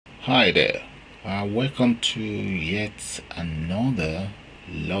Hi there, welcome to yet another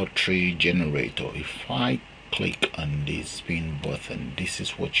lottery generator. If I click on this spin button, this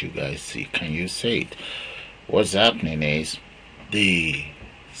is what you guys see. Can you see it? What's happening is the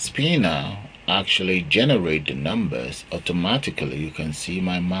spinner actually generate the numbers automatically. You can see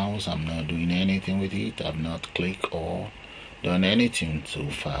my mouse, I'm not doing anything with it. I've not clicked or done anything so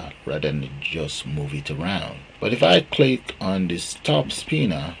far, rather than just move it around. But if I click on the stop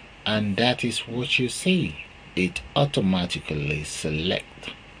spinner, and that is what you see, it automatically select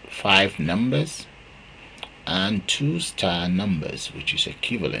 5 numbers and 2 star numbers, which is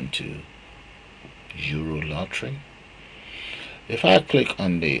equivalent to Euro lottery. If I click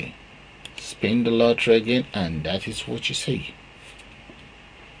on the spin the lottery again, and that is what you see,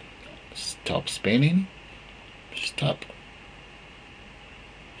 stop spinning, stop,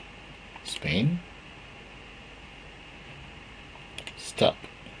 spin, stop.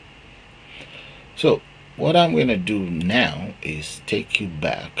 So what I'm going to do now is take you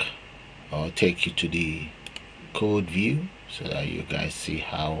back, or take you to the code view, so that you guys see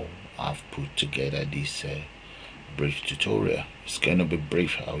how I've put together this brief tutorial. It's going to be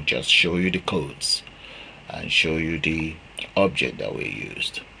brief. I'll just show you the codes and show you the object that we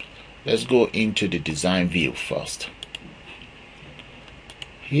used. Let's go into the design view first.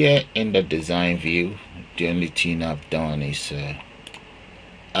 Here in the design view, the only thing I've done is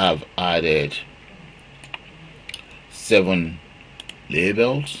I've added 7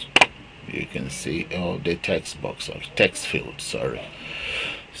 labels. You can see the text box or text field, sorry,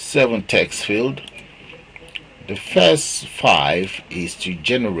 7 text field. The first 5 is to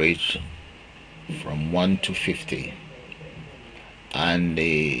generate from 1 to 50, and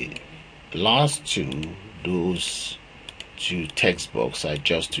the last 2, those 2 text box are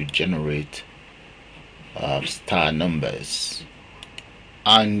just to generate star numbers,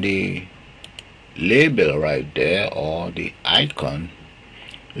 and the label right there, or the icon,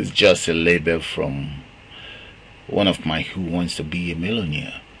 is just a label from one of my Who Wants to Be a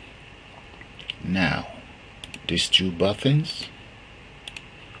Millionaire. Now these 2 buttons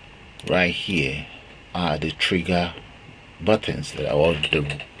right here are the trigger buttons that are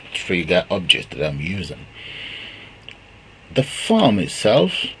the trigger object that I'm using. The form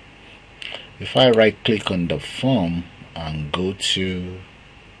itself, if I right click on the form and go to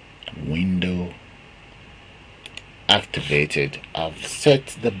window activated, I've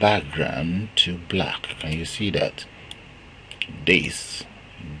set the background to black. Can you see that? This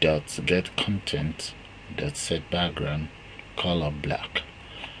dot get content dot set background color black.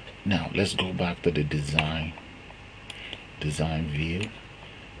 Now let's go back to the design view.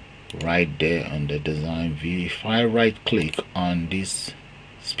 Right there on the design view, if I right click on this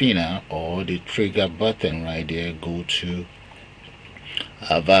spinner or the trigger button right there, go to,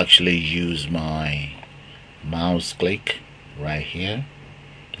 I've actually used my mouse click right here.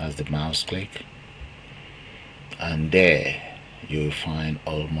 That's the mouse click, and there you'll find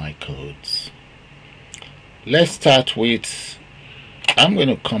all my codes. Let's start with, I'm going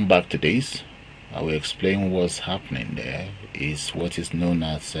to come back to this. I will explain what's happening. There is what is known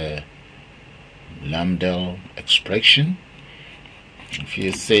as a lambda expression. If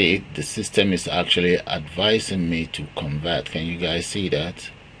you see it, the system is actually advising me to convert. Can you guys see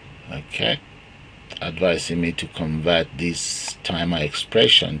that? Okay, advising me to convert this timer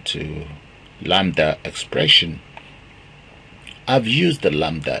expression to lambda expression. I've used the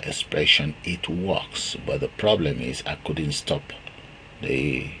lambda expression, it works, but the problem is I couldn't stop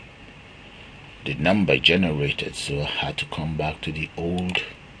the number generated, so I had to come back to the old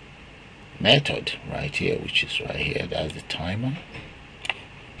method right here, which is right here. That's the timer.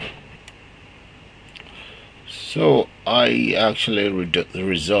 So I actually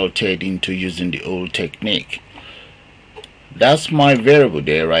resulted into using the old technique. That's my variable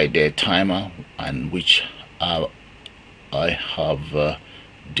there, right there, timer, and which I have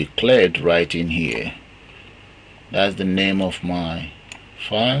declared right in here. That's the name of my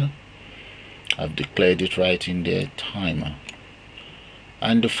file. I've declared it right in there, timer,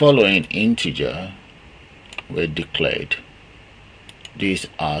 and the following integer were declared. These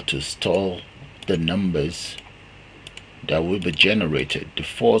are to store the numbers that will be generated, the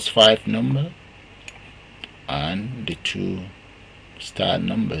first 5 number and the 2 star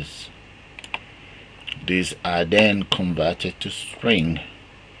numbers. These are then converted to string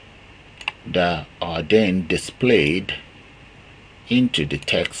that are then displayed into the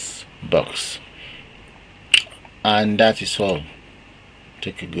text box, and that is all.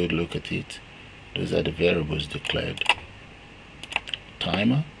 Take a good look at it. Those are the variables declared: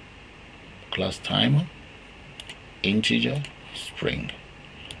 timer, class timer, integer, string.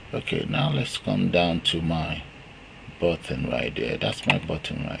 Okay, now let's come down to my button right there. That's my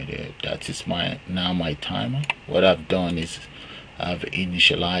button right there. That is my timer. What I've done is I've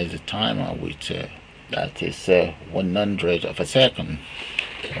initialized the timer with that is 100 of a second,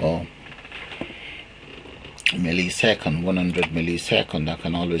 or millisecond, 100 millisecond. I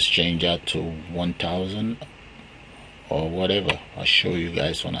can always change that to 1000 or whatever. I'll show you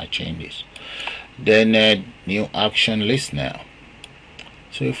guys when I change this. Then new action list now.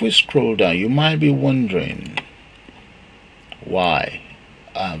 So if we scroll down, you might be wondering, why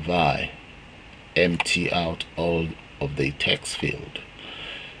have I empty out all of the text field?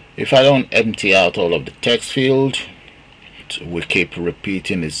 If I don't empty out all of the text field, it will keep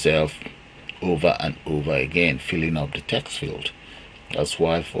repeating itself over and over again, filling up the text field. That's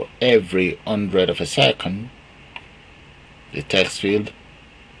why for every 100 of a second, the text field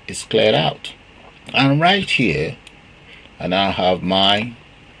is cleared out. And right here, I now have my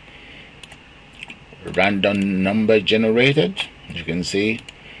random number generated. As you can see,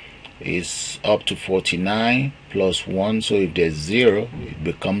 is up to 49 plus 1. So if there's 0, it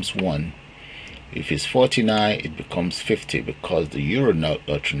becomes 1. If it's 49, it becomes 50, because the Euro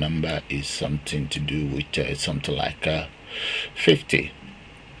lottery number is something to do with something like 50,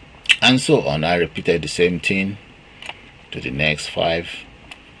 and so on. I repeated the same thing to the next 5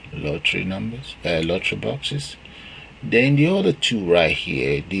 lottery numbers, lottery boxes. Then the other two right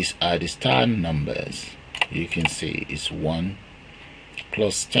here, these are the star numbers. You can see it's 1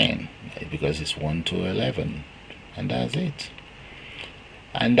 plus 10, because it's 1 to 11, and that's it.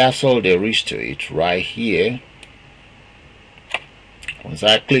 And that's all there is to it right here. Once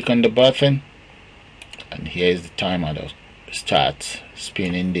I click on the button, and here's the timer that starts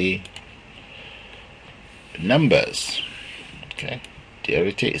spinning the numbers. Okay, there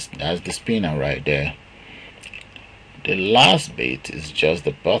it is. That's the spinner right there. The last bit is just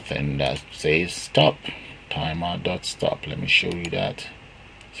the button that says stop, timer.stop. Let me show you that.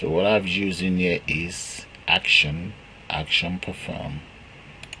 So what I've used in here is action perform.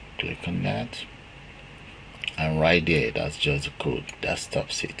 Click on that, and right there, that's just the code that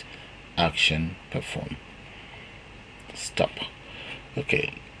stops it. Action perform, stop.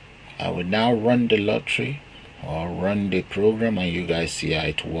 Okay, I will now run the lottery, or run the program, and you guys see how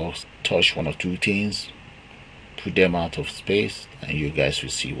it works. Touch one or two things, put them out of space, and you guys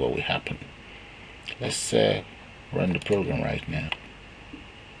will see what will happen. Let's run the program right now.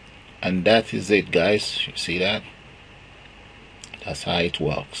 And that is it, guys. You see that? That's how it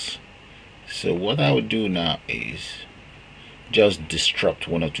works. So what I would do now is just disrupt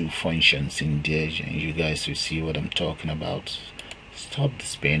one or two functions in there, and you guys will see what I'm talking about. Stop the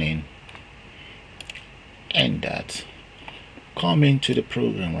spinning, and that. Come into the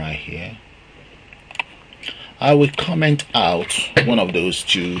program right here. I will comment out one of those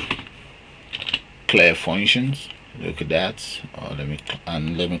two clear functions. Look at that. Let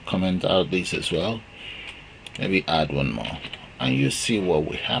me comment out this as well. Maybe add one more, and you see what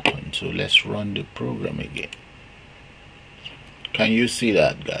will happen. So let's run the program again. Can you see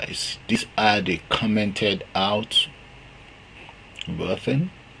that, guys? These are the commented out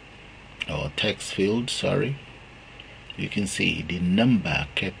button, or text field, sorry. You can see the number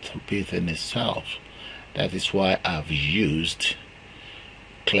kept repeating itself. That is why I've used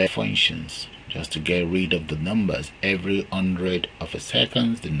clear functions, just to get rid of the numbers. Every 100 of a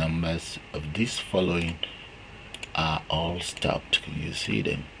second, the numbers of this following are all stopped. Can you see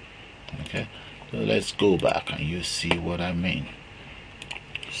them? Okay, so let's go back and you see what I mean.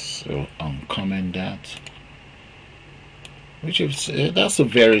 So uncomment that, which is that's a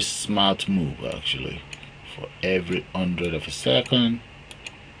very smart move actually. For every 100 of a second,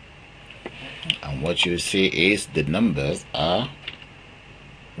 and what you see is the numbers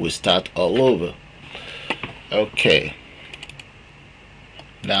will start all over. Okay,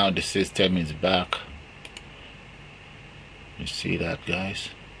 now the system is back. You see that, guys?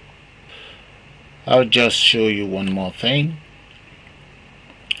 I'll just show you one more thing,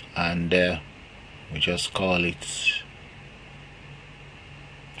 and we just call it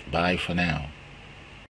bye for now.